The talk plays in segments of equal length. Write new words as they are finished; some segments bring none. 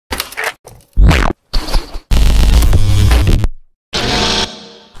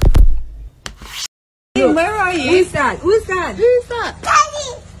Where are you? Who's that? Who's that? Who's that?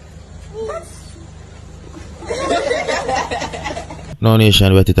 Now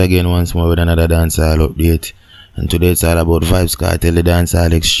nation, we're at it again once more with another dancehall update. And today it's all about Vybz Kartel, the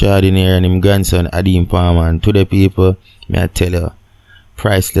dancehall extraordinaire, and him grandson Adim Palmer. And to the people, may I tell you,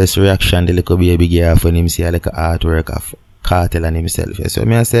 priceless reaction the little baby girl when him see a little artwork of Kartel and himself. So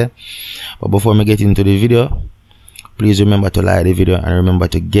may I say, but before me get into the video, please remember to like the video and remember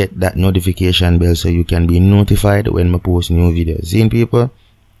to get that notification bell so you can be notified when I post new videos. Seeing people?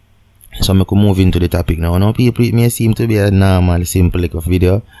 So I could move into the topic now. Now people, it may seem to be a normal, simple like of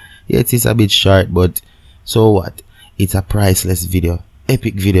video. Yes, it's a bit short, but so what? It's a priceless video.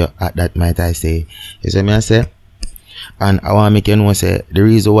 Epic video at that, might I say. You see me I say? And I want to make you know say the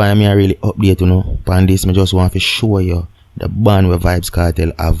reason why I really update you know on this, I just want to show you the bond where Vybz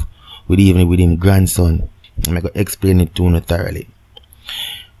Kartel have with even with him grandson. I'm going to explain it to you thoroughly.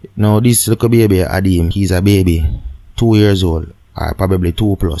 Now this little baby Adim, he's a baby, 2 years old, or probably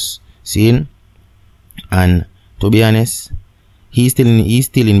 2 plus. See? And to be honest, he's still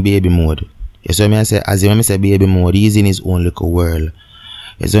in baby mode. You see me I say, as I say baby mode, he's in his own little world.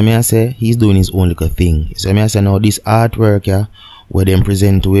 You see me I say, he's doing his own little thing. You see me I say, now this artwork here, where they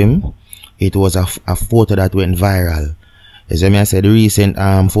present to him, it was a photo that went viral. You see me I say, the recent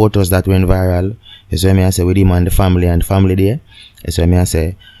photos that went viral, you see me I say, with him and the family there. You see me I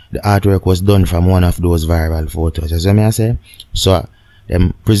say, the artwork was done from one of those viral photos. You see me I say, so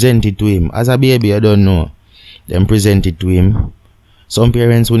them present it to him as a baby. I don't know. Them present it to him. Some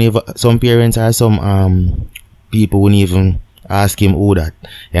parents or some people wouldn't even ask him who that.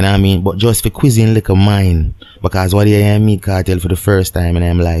 You know what I mean? But just for quizzing like a mind, because what they meet Kartel for the first time in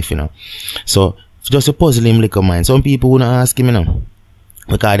their life, you know. So just to puzzle him like a mind. Some people wouldn't ask him, you know.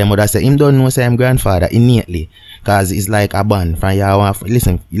 Because them would say him don't know say I'm grandfather innately. Cause it's like a band from your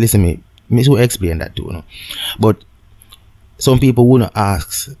listen me will explain that too, you know. But some people wouldn't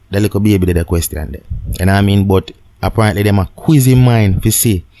ask the little baby the question there. You know what I mean? But apparently them a quiz in mind to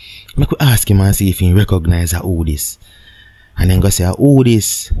see. I could ask him and see if he recognize who this. And then go say who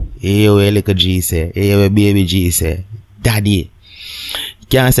this? Hey where little G say, hey where baby G say, daddy. He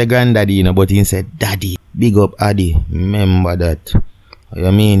can't say granddaddy, you know, but he said daddy. Big up Addy. Remember that.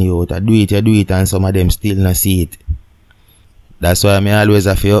 You mean you do it and some of them still not see it. That's why I always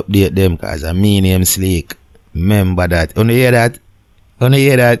have to update them because I mean him sleek. Remember that. Wanna hear that? Wanna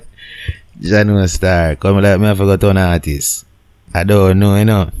hear that? Jano Star. Come like me I forgot an artist. I don't know, you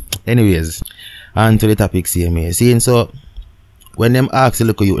know. Anyways, on to the topic CMA. Seeing so when them ask the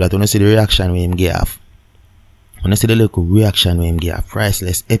look you that wanna see the reaction when him give. Wanna see the local reaction when him give.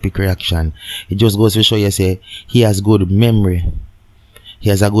 Priceless, epic reaction. It just goes to show you say he has good memory. He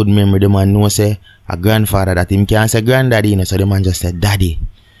has a good memory. The man knows say a grandfather that him can't say granddaddy, you know, so the man just said daddy.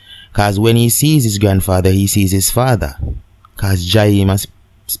 Cause when he sees his grandfather, he sees his father. Cause Jai must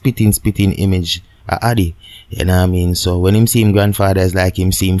spitting image of Addy. You know what I mean? So when him see him grandfather, it's like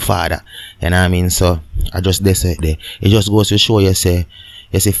him see him father. You know what I mean? So I just there. It just goes to show you say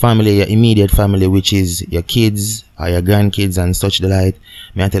family, your immediate family, which is your kids or your grandkids and such the like.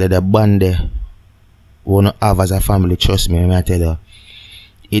 May I tell you the bond they wanna have as a family, trust me, may I tell you.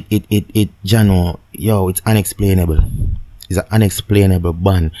 Jano, yo, it's unexplainable. It's an unexplainable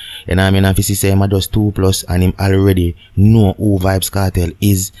bond. You know what I mean? If you say him just 2 plus and him already know who Vybz Kartel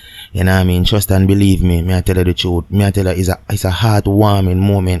is, you know what I mean? Trust and believe me, may I tell you the truth. May I tell you it's a heartwarming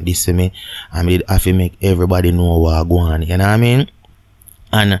moment this for me. I mean, I have to make everybody know what I go on. You know what I mean?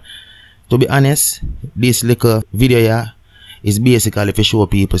 And to be honest, this little video here is basically to show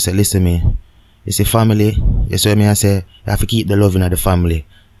people say, listen me, it's a family. You see me I say, you have to keep the loving of the family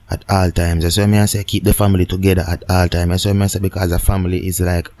at all times. That's why I say keep the family together at all times. That's why I say because a family is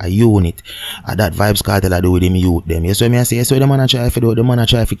like a unit. That Vybz Kartel I do with them youth them. That's why I say the man I try to do, the man I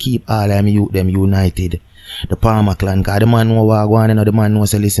try to keep all them youth them united. The Palmer clan, cause the man know what I go on, you know, the man know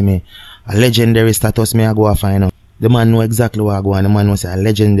say listen me, a legendary status me I go off, you know. The man know exactly what I go on. The man knows a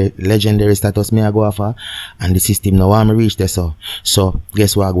legendary status me I go for, and the system now I'm reach there so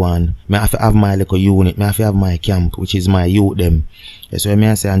guess what I go on. Me have to have my little unit, me have to have my camp, which is my youth them. That's why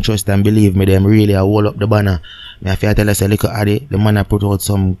I say and trust and believe me them really I hold up the banner. Me have to tell us a little Addy, the man I put out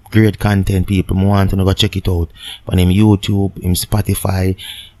some great content people. Me want to go check it out. On him YouTube, him Spotify,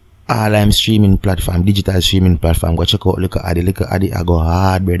 all I'm streaming platform, digital streaming platform. Go check out little Addy I go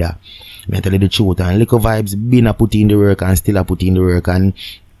hard brother. Me tell you the truth, and little Vybz been a put in the work and still a put in the work, and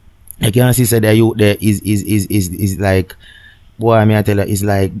you can see say the youth there is like boy me I tell you is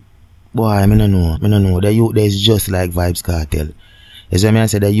like boy me no know the youth there is just like Vybz Kartel. You see me I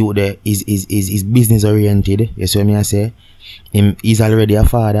say the youth there is business oriented. You see me I say he's already a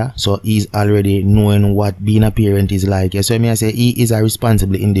father, so he's already knowing what being a parent is like. You see me I say he is a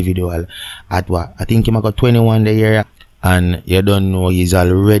responsible individual at what? I think he got 21 the year, and you don't know he's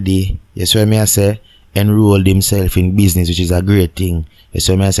already, you see me I say, enrolled himself in business, which is a great thing. You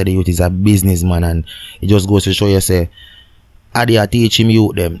see me I say the youth is a businessman, and it just goes to show you say I teach him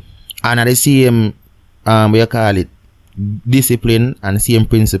youth them. And at the same what you call it, discipline and same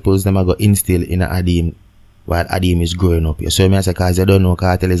principles them I got instill in Adim while Adim is growing up. So me I say cause you don't know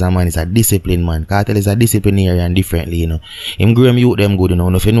Kartel is a man, is a discipline man. Kartel is a disciplinarian differently, you know. Him grow him youth them good, you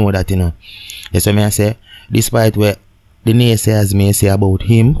know. If you know that, you know. So me I say, despite what the naysayers may say about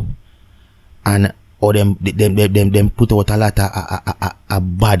him, and or them put out a lot of a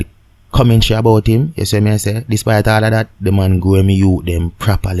bad commentary about him, you see me I say, despite all of that, the man grow him youth them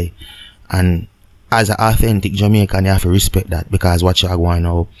properly. And as an authentic Jamaican, you have to respect that, because what you are going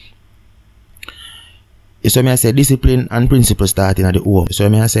now. So me I say discipline and principle starting at the home. So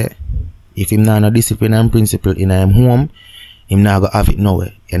me I say if him not no discipline and principle in him home, him not gonna have it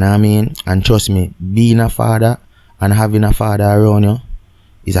nowhere. You know what I mean? And trust me, being a father and having a father around you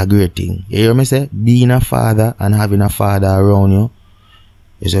is a great thing. You hear me say? Being a father and having a father around you,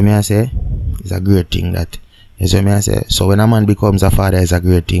 you see me I say, it's a great thing that. You see me I say? So when a man becomes a father, it's a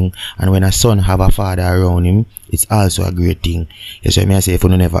great thing. And when a son have a father around him, it's also a great thing. You see me I say, if you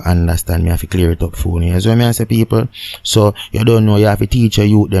never understand, me have to clear it up for you. You see me I say, people? So you don't know, you have to teach your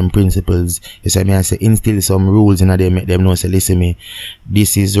youth them principles. You see me I say, instill some rules in them, make them know, say, listen me,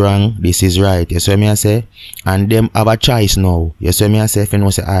 this is wrong, this is right. You see me I say? And them have a choice now. You see me I say, if you know,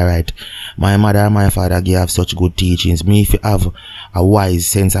 say, alright, my mother and my father give such good teachings. Me, if you have a wise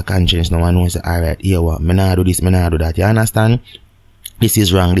sense of conscience now, I know, say, alright, here what, me not do this, me not do that. You understand? This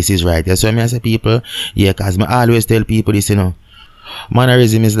is wrong, this is right. That's why I say, people, yeah, cause I always tell people this, you know,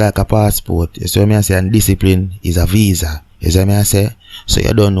 mannerism is like a passport. That's why I say, and discipline is a visa. That's why I say, so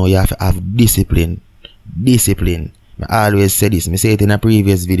you don't know, you have to have discipline. Discipline. I always say this, I say it in a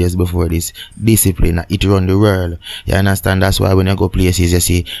previous videos before this. Discipline, it run the world. You understand? That's why when you go places, you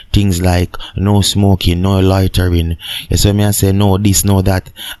see things like no smoking, no loitering. You see me I say no this, no that.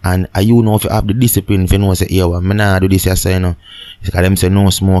 And you know if you have the discipline, if you know say, yeah, well, I nah do this, you say, you know. Because them say no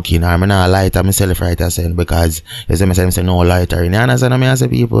smoking, or I nah lighter myself right, I say, because you see me say no loitering. You understand me I say,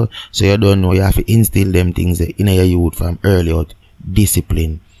 people? So you don't know, you have to instill them things in your youth from early out.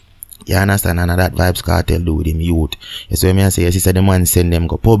 Discipline. You understand? And that Vybz Kartel do with him youth. You see me I say, yes, he said the man send them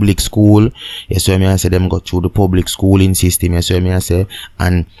go public school. You see me I say them go through the public schooling system. You see me I say,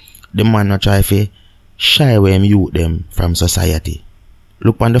 and the man not try to shy away him youth them from society.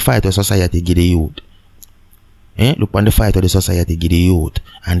 Look on the fight of society give the youth. Look on the fight of the society give the youth,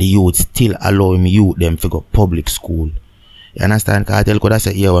 and the youth still allow him youth them to go public school. You understand? Kartel could have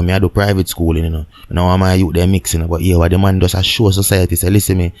said, yeah, well, I do private schooling, you know. Now my youth they're mixing, but yeah, well, the man does a show society. Say,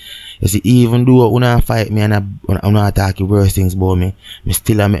 listen me, you see, even though you not fight me and I not attack you worse things about me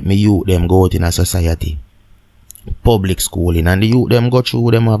still make me youth them go out in a society. Public schooling, and the youth them go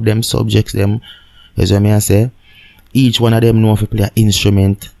through them, have them subjects them. You see me I say? Each one of them know if to play an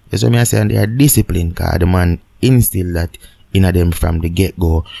instrument. You see me I say? And they are disciplined, because the man instill that in them from the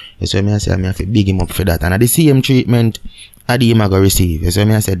get-go. You see me I say? I have to big him up for that. And at the same treatment Adim I go receive. You see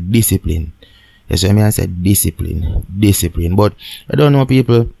me I said discipline. You see me I said discipline. Discipline. But I don't know,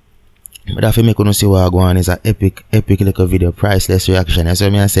 people, but if you make you see what I go on is an epic little video, priceless reaction. You see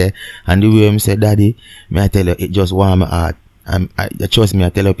me I say, and the way him say, daddy, me I tell you, it just warm my heart. I trust me, I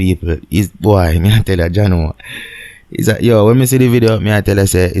tell you people, it's boy, me I tell you, Jano. It's like, yo, when me see the video, me I tell you,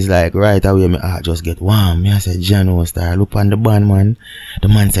 say, it's like right away, my heart just get warm. Me I say, Jano Star, look on the band, man. The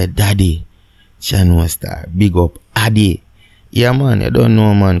man said, daddy, Jano Star, big up, Addy. Yeah, man, you don't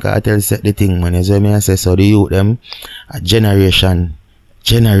know, man. Kartel set the thing, man. You see me I say, so the youth them a generation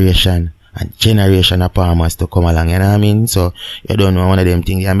of farmers to come along, you know what I mean? So you don't know one of them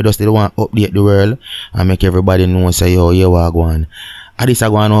things. Yeah, me just still want to update the world and make everybody know, say, yo, you are going. And this is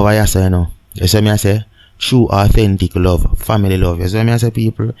going over here, so you know. You see me I say, true authentic love, family love. You see me I say,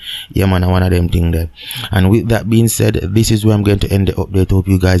 people? Yeah, man, one of them things there. And with that being said, this is where I'm going to end the update. Hope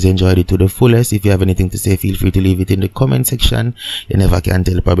you guys enjoyed it to the fullest. If you have anything to say, feel free to leave it in the comment section. You never can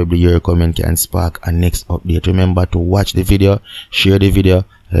tell, probably your comment can spark a next update. Remember to watch the video, share the video,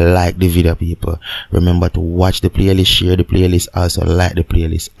 like the video, people. Remember to watch the playlist, share the playlist, also like the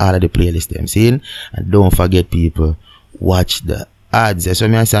playlist, all of the playlists them seeing. And don't forget, people, watch the ads. Yes, so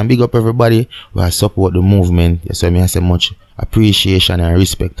me I say, and big up everybody who support the movement. Yes, so me I say, much appreciation and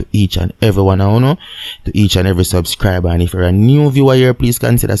respect to each and every one of you, to each and every subscriber. And if you're a new viewer here, please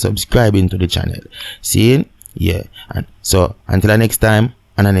consider subscribing to the channel. See, Yeah, and so until the next time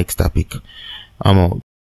and the next topic, I'm out.